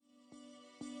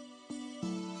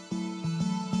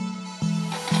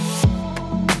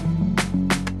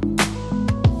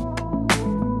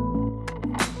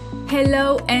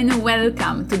Hello and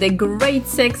welcome to the Great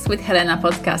Sex with Helena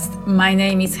podcast. My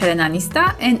name is Helena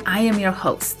Nista and I am your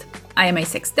host. I am a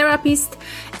sex therapist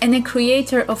and a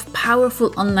creator of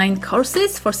powerful online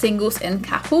courses for singles and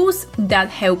couples that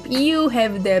help you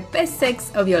have the best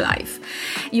sex of your life.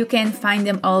 You can find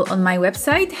them all on my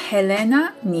website,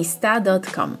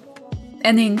 helenanista.com.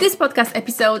 And in this podcast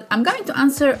episode, I'm going to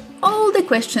answer all the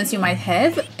questions you might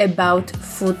have about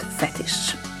foot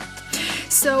fetish.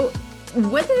 So,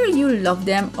 whether you love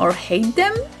them or hate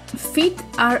them, feet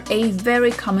are a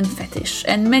very common fetish,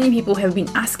 and many people have been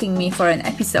asking me for an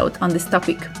episode on this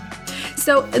topic.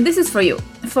 So this is for you,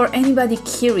 for anybody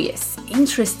curious,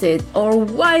 interested, or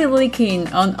wildly keen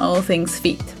on all things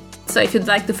feet. So if you'd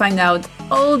like to find out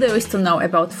all there is to know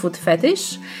about foot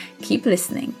fetish, keep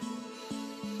listening.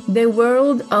 The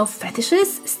world of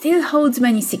fetishes still holds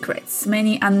many secrets,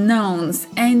 many unknowns,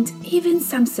 and even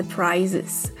some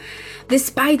surprises.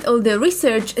 Despite all the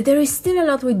research, there is still a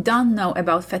lot we don't know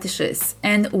about fetishes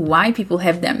and why people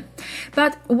have them.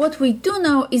 But what we do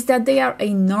know is that they are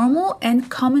a normal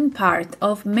and common part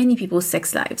of many people's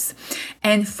sex lives.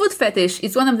 And foot fetish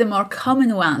is one of the more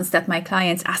common ones that my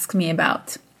clients ask me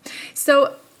about.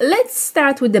 So let's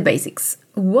start with the basics.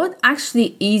 What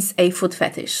actually is a foot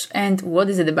fetish and what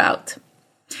is it about?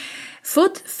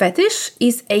 Foot fetish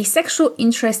is a sexual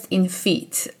interest in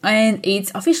feet, and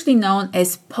it's officially known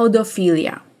as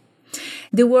podophilia.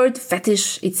 The word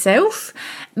fetish itself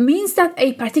means that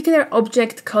a particular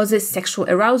object causes sexual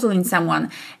arousal in someone,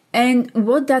 and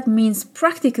what that means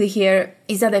practically here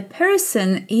is that a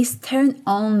person is turned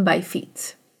on by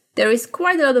feet. There is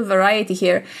quite a lot of variety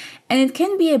here, and it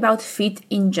can be about feet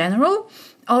in general,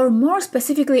 or more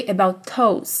specifically about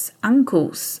toes,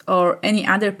 ankles, or any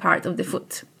other part of the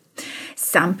foot.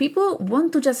 Some people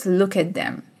want to just look at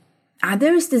them.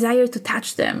 Others desire to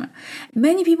touch them.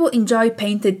 Many people enjoy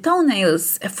painted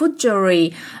toenails, foot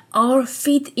jewelry, or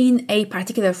feet in a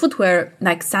particular footwear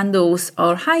like sandals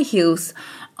or high heels,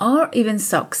 or even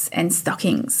socks and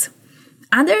stockings.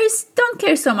 Others don't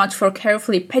care so much for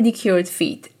carefully pedicured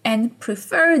feet and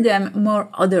prefer them more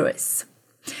odorous.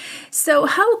 So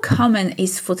how common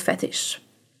is foot fetish?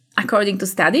 According to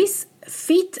studies,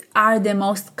 feet are the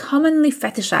most commonly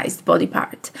fetishized body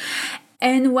part.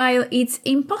 And while it's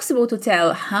impossible to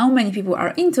tell how many people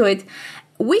are into it,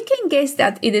 we can guess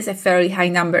that it is a fairly high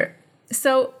number.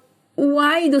 So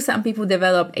why do some people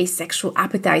develop a sexual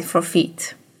appetite for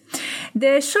feet?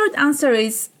 The short answer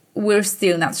is we're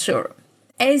still not sure.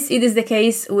 As it is the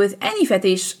case with any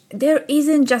fetish, there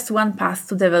isn't just one path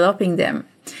to developing them.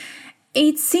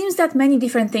 It seems that many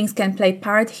different things can play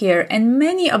part here, and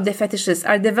many of the fetishes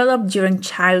are developed during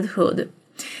childhood.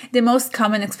 The most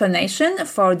common explanation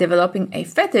for developing a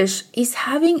fetish is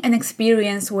having an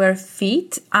experience where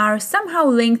feet are somehow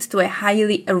linked to a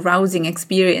highly arousing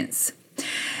experience.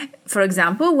 For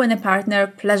example, when a partner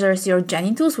pleasures your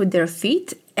genitals with their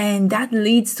feet, and that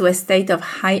leads to a state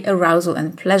of high arousal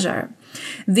and pleasure.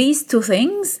 These two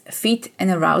things, feet and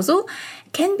arousal,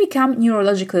 can become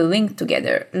neurologically linked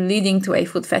together, leading to a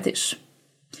foot fetish.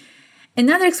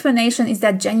 Another explanation is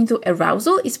that genital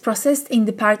arousal is processed in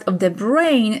the part of the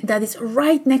brain that is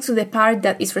right next to the part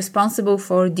that is responsible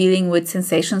for dealing with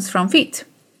sensations from feet.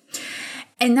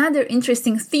 Another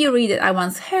interesting theory that I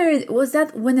once heard was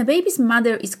that when a baby's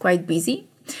mother is quite busy,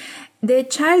 the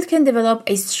child can develop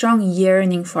a strong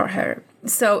yearning for her.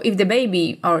 So if the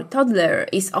baby or toddler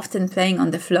is often playing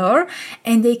on the floor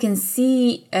and they can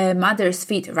see a mother's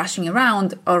feet rushing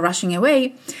around or rushing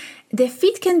away, the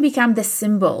feet can become the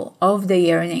symbol of the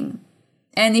yearning.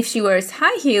 And if she wears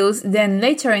high heels, then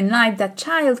later in life that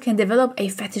child can develop a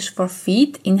fetish for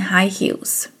feet in high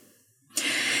heels.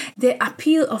 The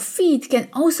appeal of feet can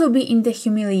also be in the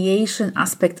humiliation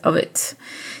aspect of it.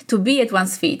 To be at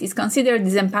one's feet is considered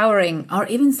disempowering or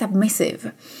even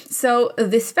submissive. So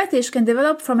this fetish can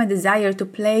develop from a desire to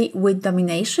play with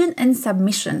domination and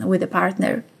submission with a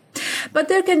partner. But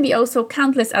there can be also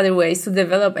countless other ways to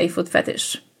develop a foot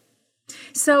fetish.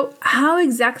 So how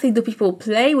exactly do people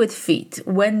play with feet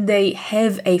when they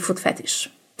have a foot fetish?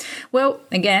 Well,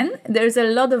 again, there's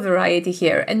a lot of variety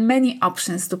here and many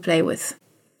options to play with.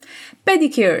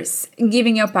 Pedicures,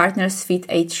 giving your partner's feet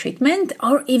a treatment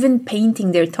or even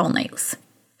painting their toenails.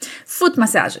 Foot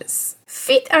massages.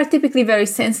 Feet are typically very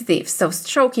sensitive, so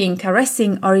stroking,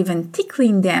 caressing, or even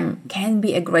tickling them can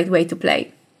be a great way to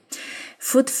play.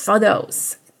 Foot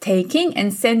photos. Taking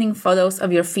and sending photos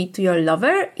of your feet to your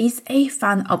lover is a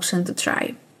fun option to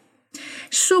try.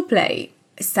 Shoe play.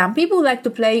 Some people like to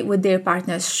play with their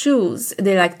partner's shoes.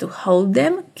 They like to hold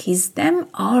them, kiss them,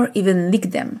 or even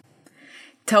lick them.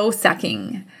 Toe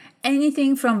sucking.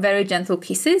 Anything from very gentle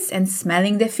kisses and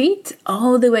smelling the feet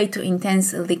all the way to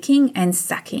intense licking and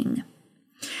sucking.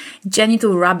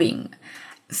 Genital rubbing.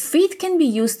 Feet can be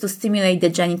used to stimulate the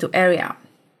genital area.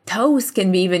 Toes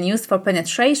can be even used for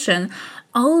penetration,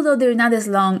 although they're not as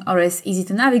long or as easy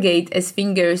to navigate as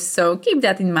fingers, so keep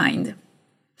that in mind.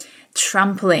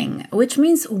 Trampling, which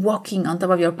means walking on top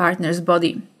of your partner's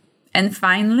body. And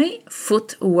finally,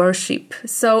 foot worship,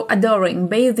 so adoring,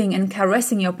 bathing and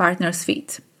caressing your partner's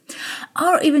feet.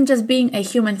 Or even just being a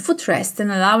human footrest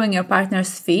and allowing your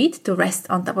partner's feet to rest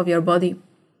on top of your body.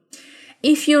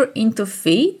 If you're into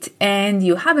feet and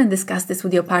you haven't discussed this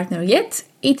with your partner yet,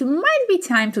 it might be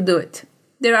time to do it.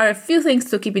 There are a few things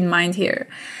to keep in mind here.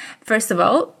 First of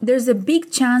all, there's a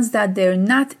big chance that they're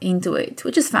not into it,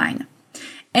 which is fine.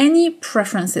 Any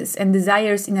preferences and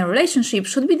desires in a relationship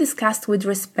should be discussed with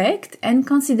respect and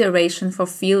consideration for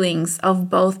feelings of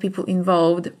both people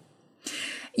involved.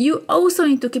 You also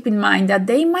need to keep in mind that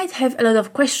they might have a lot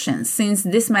of questions since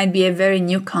this might be a very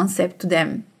new concept to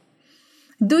them.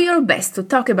 Do your best to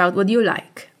talk about what you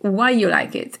like, why you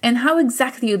like it, and how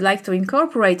exactly you'd like to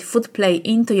incorporate foot play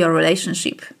into your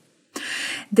relationship.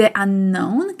 The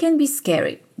unknown can be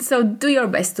scary, so do your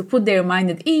best to put their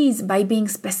mind at ease by being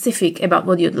specific about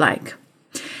what you'd like.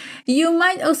 You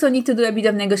might also need to do a bit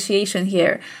of negotiation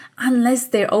here, unless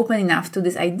they're open enough to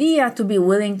this idea to be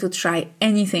willing to try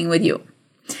anything with you.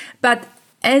 But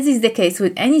as is the case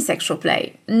with any sexual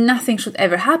play, nothing should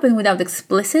ever happen without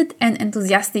explicit and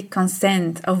enthusiastic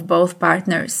consent of both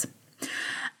partners.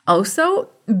 Also,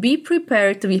 be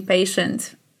prepared to be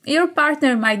patient. Your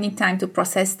partner might need time to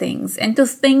process things and to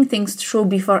think things through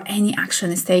before any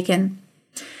action is taken.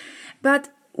 But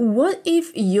what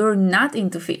if you're not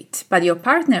into feet, but your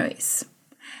partner is?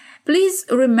 Please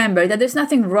remember that there's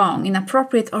nothing wrong,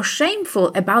 inappropriate, or shameful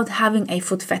about having a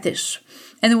foot fetish.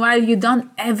 And while you don't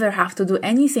ever have to do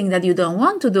anything that you don't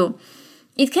want to do,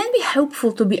 it can be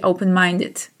helpful to be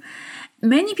open-minded.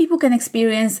 Many people can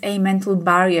experience a mental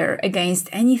barrier against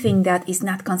anything that is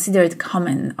not considered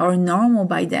common or normal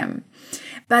by them.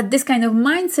 But this kind of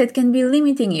mindset can be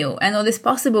limiting you and what is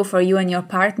possible for you and your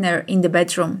partner in the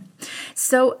bedroom.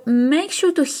 So make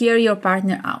sure to hear your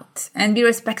partner out and be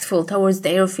respectful towards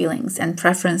their feelings and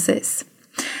preferences.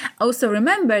 Also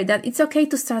remember that it's okay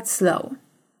to start slow.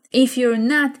 If you're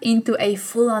not into a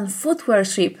full-on foot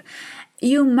worship,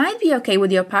 you might be okay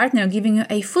with your partner giving you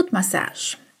a foot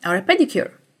massage or a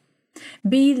pedicure.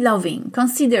 Be loving,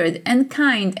 considerate, and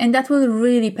kind, and that will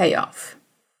really pay off.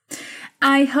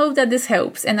 I hope that this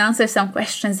helps and answers some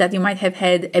questions that you might have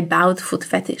had about foot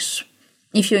fetish.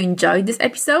 If you enjoyed this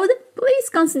episode, please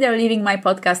consider leaving my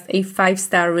podcast a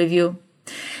 5-star review.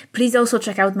 Please also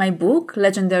check out my book,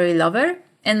 Legendary Lover,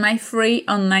 and my free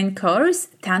online course,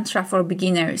 Tantra for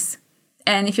Beginners.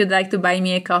 And if you'd like to buy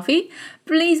me a coffee,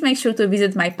 please make sure to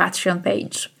visit my Patreon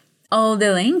page. All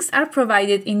the links are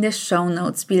provided in the show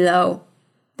notes below.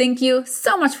 Thank you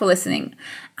so much for listening.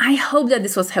 I hope that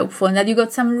this was helpful and that you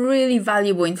got some really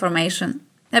valuable information.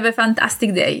 Have a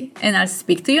fantastic day, and I'll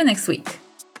speak to you next week.